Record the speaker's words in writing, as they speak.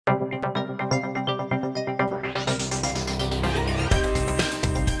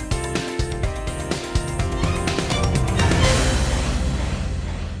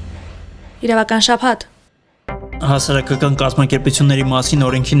Իրավական շաբաթ։ Հասարակական կազմակերպությունների մասին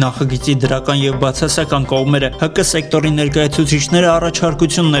օրենքի նախագծի դրական եւ բացասական կողմերը ՀԿ սեկտորի ներկայացուցիչները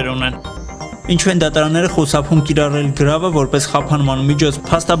առաջարկություններ ունեն։ Ինչու են դատարանները խուսափում կիրառել գրավը որպես խափանման միջոց,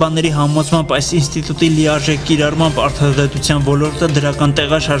 փաստաբանների համոզմամբ այս ինստիտուտի լիարժեք կիրառմամբ արդարադատության ոլորտը դրական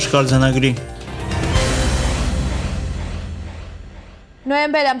տեղաշարժ կարձանագրի։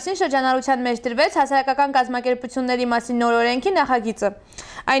 Նոյեմբեր ամսին շրջանառության մեջ դրվեց հասարակական կազմակերպությունների մասին նոր օրենքի նախագիծը։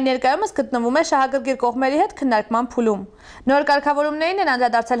 Այն ներկայումս գտնվում է շահագրգիռ կողմերի հետ քննարկման փուլում։ Նոր կարգավորումներին են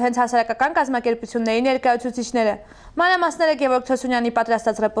անդրադարձել հենց հասարակական կազմակերպությունների ներկայացուցիչները։ Մանրամասները Գևորգ Թոսունյանի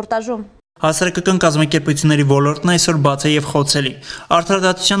պատրաստած ռեպորտաժում։ Հասարակական կազմակերպությունների ոլորտն այսօր բաց է եւ խոցելի։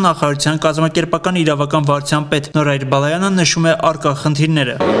 Արդարադատության նախարարության կազմակերպական իրավական վարչության պետ Նորայր Բալայանը նշում է առկա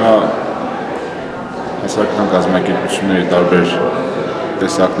խնդիրները։ Հասարակական կազմակերպությունների տարբեր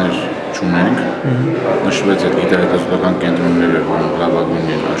տեսակներ չունենք, նշվեց այդ գիտահետազոտական կենտրոնները, որոնք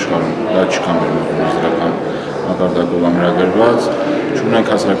լավագույնն են աշխարհում, դա չկա մեր մոտ մակարդակով ամրագրված,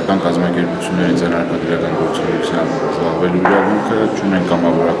 չունենք հասարակական կազմակերպությունների ձեռնարկատիրական գործունեությամբ զբաղվելու իրավունքը, չունենք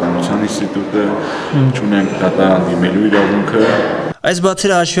կամավորականության ինստիտուտը, չունենք դատարան դիմելու իրավունքը։ Այս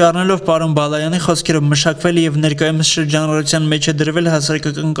բացերը հաշվի առնելով պարոն Բալայանի խոսքերը մշակվել եւ ներկայումս շրջանառության մեջ է դրվել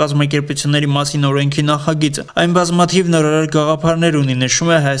հասարակական կազմակերպությունների մասին օրենքի նախագիծը։ Այն բազմաթիվ նորարար գաղափարներ ունի, նշում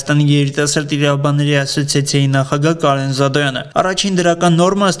է Հայաստանի երիտասարդ իրավաբանների ասոցիացիայի նախագահ Կարեն Զադոյանը։ Առաջին դրական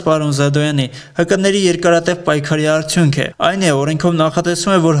նորմը ըստ պարոն Զադոյանի ՀԿ-ների երկարատև պայքարի արդյունք է։ Այն է, օրենքով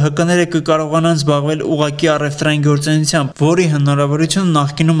նախատեսվում է, որ ՀԿ-ները կկարողանան զբաղվել ուղղակի առևտրային գործունեությամբ, որի հնարավորությունը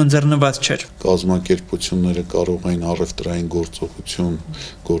նախկինում ընձեռնված չէր։ Կազմակերպությունները կարող են առևտրային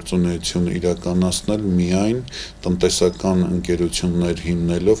գործունեություն իրականացնել միայն տնտեսական ընկերություններ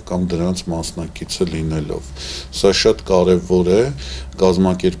հիմնելով կամ դրանց մասնակիցը լինելով։ Սա շատ կարևոր է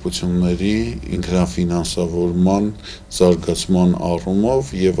կազմակերպությունների ինքնաֆինանսավորման զարգացման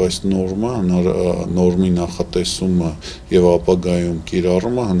առումով եւ այս նորմի նախատեսումը եւ ապագայում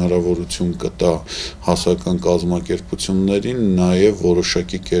կիրառումը հնարավորություն կտա հասարակական կազմակերպություններին նաեւ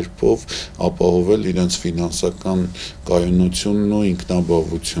որոշակի կերպով ապահովել իրենց ֆինանսական կայունությունն ու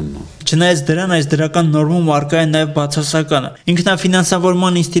ինքնաբավությունը։ Չնայած դրան այս դրական նորմում առկա է նաև բացասականը։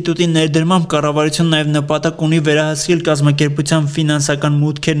 Ինքնաֆինանսավորման ինստիտուտի ներդրմամբ կառավարությունն նաև նպատակ ունի վերահսկել կազմակերպության ֆինանսական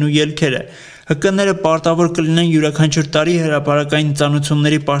մուտքերն ու ելքերը։ ՀԿ-ները պարտավոր կլինեն յուրաքանչյուր տարի հրապարակային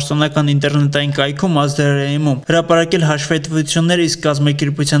ծանոթությունների պաշտոնական ինտերնետային կայքում ազդարարեմում հրապարակել հաշվետվություններ, իսկ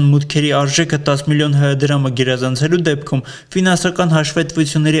կազմակերպության մուտքերի արժեքը 10 միլիոն ՀՀ դրամը գերազանցելու դեպքում ֆինանսական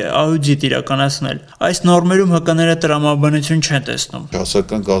հաշվետվությունների աուդիտ իրականացնել։ Այս նորմերում ՀԿ-ները տրամաբանություն չեն տեսնում։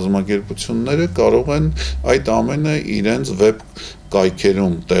 Հասարակական կազմակերպությունները կարող են այդ ամենը իրենց վեբ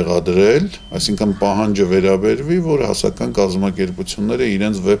կայքերում տեղադրել, այսինքն պահանջը վերաբերվի, որ հասարակական կազմակերպությունները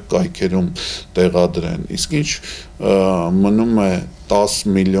իրենց վեբ կայքերում տեղադրեն։ Իսկ ինչ մնում է 10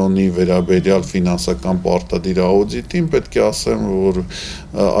 միլիոնի վերաբերյալ ֆինանսական պարտադիր աուդիտին, պետք է ասեմ, որ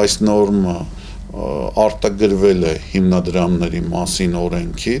այս նորմը արտագրվել է հիմնադրամների մասին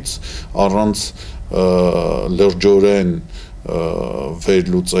օրենքից, առանց լրջորեն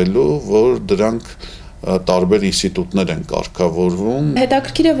վերլուծելու, որ դրանք տարբեր ինստիտուտներ են կարգավորվում։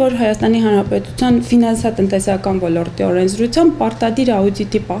 Հետաքրքիր է, որ Հայաստանի Հանրապետության ֆինանսատնտեսական ոլորտի օրենսդրությամբ պարտադիր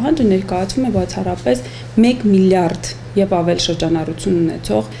աուդիտի պահանջը ներկայացվում է բացառապես 1 միլիարդ եւ ավել շրջանառություն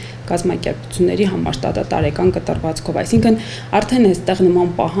ունեցող կազմակերպությունների համար տարեկան կտրվածքով, այսինքն արդեն այստեղ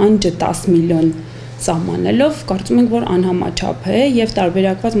նման պահանջը 10 միլիոն սահմանելով, կարծում ենք, որ անհամաչափ է եւ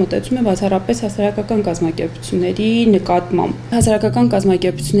տարբերակված մոտեցում է բացառապես հասարակական կազմակերպությունների նկատմամբ։ Հասարակական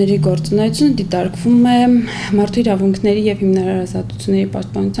կազմակերպությունների գործունեությունը դիտարկվում է մարդու իրավունքների եւ հիմնարար ազատությունների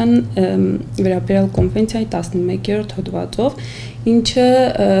պաշտպանության վերաբերյալ կոնվենցիայի 11-րդ հոդվածով, ինչը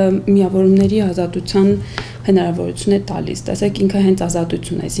միավորումների ազատության հնարավորություն է տալիս։ Տեսեք, ինքը հենց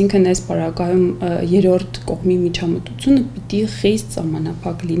ազատություն է, այսինքն այս պարագայում երրորդ կողմի միջամտությունը պիտի խիստ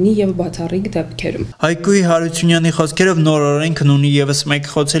սահմանափակ լինի եւ բացառիկ դեպքերում։ Հայկուի Հարությունյանի խոսքերով նոր օրենքն ունի եւս մեկ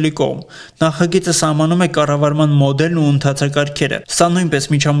խոցելի կողմ։ Նախագիծը սահմանում է կառավարման մոդելն ու ընթացակարգերը։ Սա նույնպես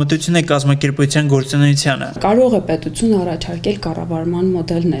միջամտություն է կազմակերպության գործունեությանը։ Կարող է պետությունը առաջարկել կառավարման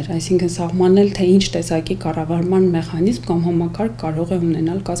մոդելներ, այսինքն սահմանել, թե ինչ տեսակի կառավարման մեխանիզմ կամ համակարգ կարող է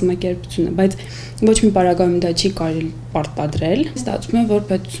ունենալ կազմակերպությունը, բայց ոչ մի պարագայում դա չի կարելի պարտադրել։ Ստացվում է, որ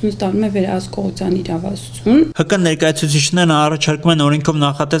պետությունը ստանում է վերահսկողության իրավասություն։ ՀԿ ներկայացուցիչներն առաջարկում են օրենքով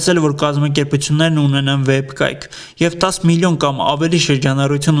նախատեսել, որ կազմակերպություններն ունենան վեբ կայք, եւ 10 միլիոն կամ ավելի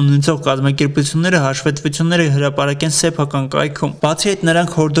շրջանառություն ունեցող կազմակերպությունները հաշվետվությունները հրապարակեն սեփական կայքում։ Բացի այդ,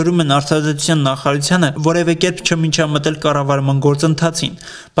 նրանք հորդորում են արդարադատության նախարարությանը որևէ կերպ չմիջամտել կառավարման գործընթացին,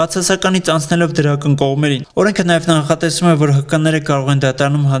 բացասականից անցնելով դրական կողմերին։ Օրենքը նաեւ նախատեսում է, որ ՀԿ-ները կարող են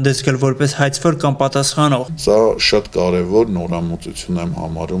դատարանում հանդես գալ որպես հայցվոր կամ պատասխանող, պահպանող։ Սա շատ կարևոր նորամուծություն եմ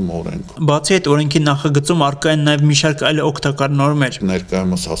համարում օրենքում։ Բացի այդ, օրենքի նախագծում առկա են նաև մի շարք այլ օգտակար նորմեր։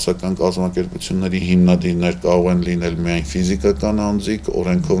 Ներկայումս հասարակական կազմակերպությունների հիմնադիրներ կարող են լինել միայն ֆիզիկական անձիկ,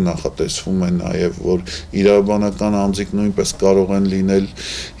 օրենքով նախատեսվում է նաև, որ իրավաբանական անձիկ նույնպես կարող են լինել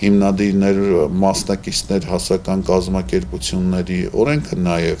հիմնադիրներ, մասնակիցներ հասարակական կազմակերպությունների, օրենքը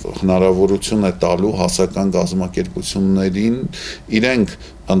նաև հնարավորություն է տալու հասարակական կազմակերպություններին իրենք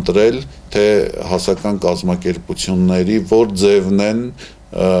ընտրել, թե հասարակական կազմակերպությունների որ ձևն են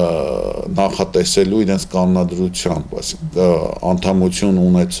նախատեսելու իրենց կանոնադրությամբ, այսինքն անդամություն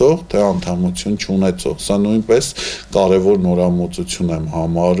ունեցող, թե անդամություն չունեցող, սա նույնպես կարևոր նորամուծություն եմ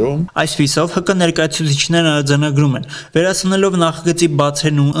համարում։ Այսպիսով ՀԿ ներկայացուցիչներն արձանագրում են, վերացնելով նախագծի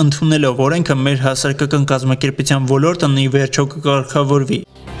բացերն ու ընդունելով օրենքը մեր հասարակական կազմակերպության ոլորտն ի վերջո կկարգավորվի։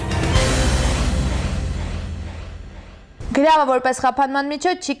 Գրավը որպես խափանման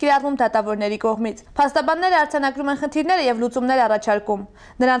միջոց չի կիրառվում դատավորների կողմից։ Փաստաբանները արձանագրում են խնդիրները եւ լուծումներ առաջարկում։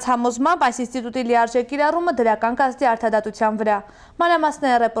 Նրանց համոզմամբ այս ինստիտուտի լիարժեք կիրառումը դրական կազմի արդարադատության վրա։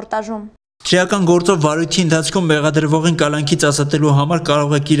 Մանրամասները ռեպորտաժում։ Քրեական գործով վարույթի ընթացքում մեղադրվողին կալանքից ազատելու համար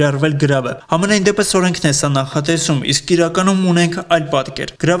կարող է կիրառվել գրավը։ Համենայն դեպս օրենքն է սա նախատեսում, իսկ իրականում ունենք այլ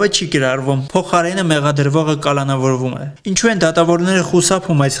պատկեր։ Գրավը չի կիրառվում, փոխարենը մեղադրվողը կալանավորվում է։ Ինչու են դատավորները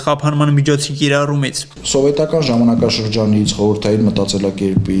խուսափում այս խափանման միջոցի կիրառումից։ Սովետական ժամանակաշրջանից, խորհրդային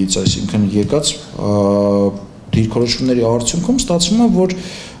մտածելակերպից, այսինքն եկած դիրքորոշումների արդյունքում ստացվում է, որ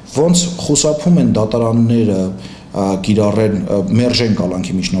ոնց խուսափում են դատարանները կիրառեն մերժեն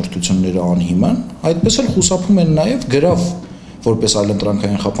կալանքի միջնորդությունները անհիմն, այդպես էլ խուսափում են նաև գրավ որպես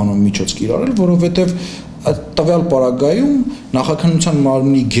այլընտրանքային խափանման միջոց կիրառել, որովհետև տվյալ պարագայում նախաքննության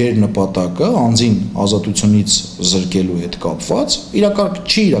մարմնի գերնպատակը անձին ազատությունից զրկելու հետ կապված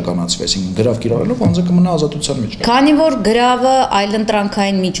չի իրականացվի, այսինքն գրավ կիրառելով անձը կմնա ազատության մեջ։ Քանի որ գրավը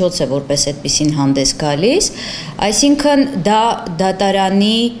այլընտրանքային միջոց է որպես այդպեսին հանդես գալիս, այսինքն դա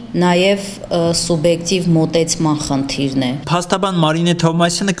դատարանի նաև սուբյեկտիվ մոտեցման խնդիրն է։ Փաստաբան Մարինե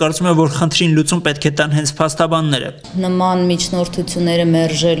Թովմասյանը կարծում է, որ խնդրին լուծում պետք է տան հենց փաստաբանները։ Նման միջնորդությունները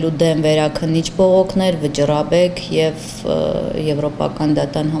մերժելու դեմ վերաքննիչ բողոքներ, վճռաբեկ եւ եվրոպական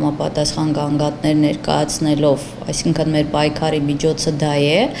դատան համապատասխան գանգատներ ներկայացնելով, այսինքն մեր պայքարի միջոցը դա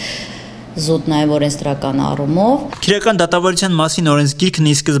է, զուտ նաև օրենսդրական առումով։ Քրեական դատավարության մասին օրենսգիրքն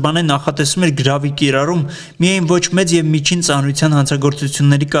ի սկզբանե նախատեսում էր գրավի կիրառում միայն ոչ մեծ եւ միջին ծանրության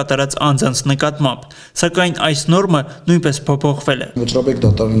հանցագործությունների կատարած անձանց նկատմամբ, սակայն այս նորմը նույնպես փոփոխվել է։ Վճռաբեկ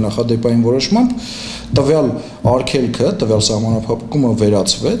դատարանի նախադեպային որոշմամբ տվյալ արգելքը, տվյալ սահմանափակումը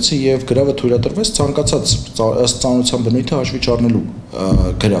վերացվեց եւ գրավը թույլատրվեց ցանկացած ըստ ծանրության բնույթը հաշվի չառնելու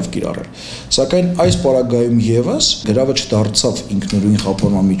գրավ կիրառել։ Սակայն այս պարագայում եւս գրավը չդարձավ ինքնուրույն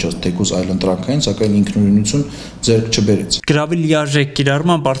խափանման միջոց, թեկուզ այլընտրանքային, սակայն ինքնուրույնություն ձեռք չբերեց։ Գրավի լիարժեք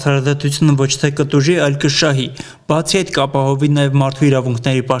կիրառման արդարադատությունը ոչ թե կտուժի, այլ կշահի։ Բացի այդ կապահովի նաև մարդու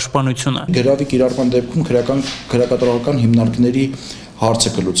իրավունքների պաշտպանությունը։ Գրավի կիրառման դեպքում քրեակատարողական հիմնարկների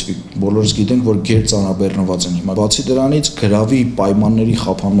հարցը կլուծվի։ Բոլորս գիտենք, որ գերծանրաբեռնված են հիմա։ Բացի դրանից գրավի պայմանների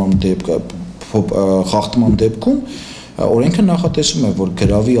խափանման խախտման դեպքում օրենքը նախատեսում է, որ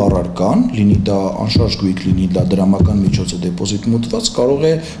գրավի առարկան, լինի դա անշարժ գույք, լինի դա դրամական միջոց է դեպոզիտ մուտված, կարող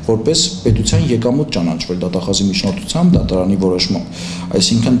է որպես պետության եկամուտ ճանաչվել դատախազի միջնորդությամբ, դատարանի որոշմամբ։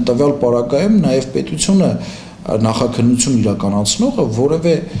 Այսինքն տվյալ պարագայում նաև պետությունը նախաքննություն իրականացնողը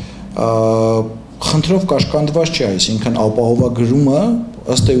որևէ խնդրով կաշկանդված չէ, այսինքն ապահովագրումը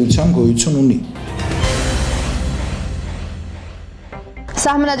ըստ էության գոյություն ունի։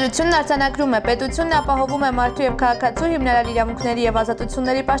 Սահմանադրությունն արձանագրում է, պետությունն ապահովում է մարդու եւ քաղաքացու հիմնարար իրավունքների եւ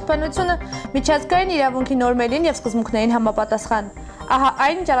ազատությունների պաշտպանությունը միջազգային իրավունքի նորմերին եւ սկզբունքներին համապատասխան։ Ահա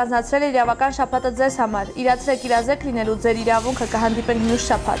այն առանձնացրել է իրավական շաբաթը ձեզ համար։ Իրացրեք իրազեկ լինելու ձեր իրավունքը, կհանդիպենք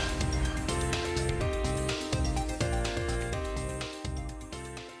մյուս շաբաթ։